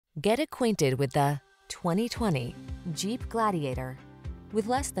Get acquainted with the 2020 Jeep Gladiator. With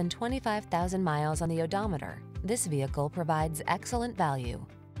less than 25,000 miles on the odometer, this vehicle provides excellent value.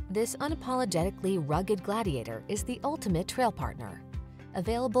 This unapologetically rugged Gladiator is the ultimate trail partner.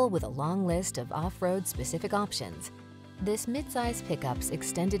 Available with a long list of off-road specific options, this midsize pickup's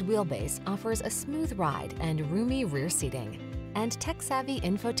extended wheelbase offers a smooth ride and roomy rear seating. And tech-savvy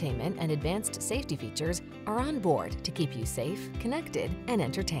infotainment and advanced safety features are on board to keep you safe, connected, and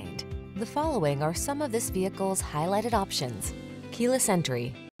entertained. The following are some of this vehicle's highlighted options: keyless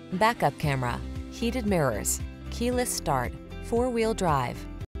entry, backup camera, heated mirrors, keyless start, four-wheel drive,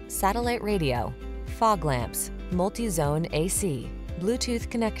 satellite radio, fog lamps, multi-zone AC, Bluetooth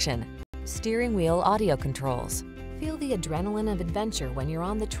connection, steering wheel audio controls. Feel the adrenaline of adventure when you're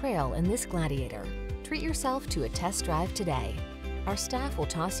on the trail in this Gladiator. Treat yourself to a test drive today. Our staff will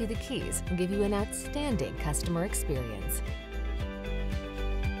toss you the keys and give you an outstanding customer experience.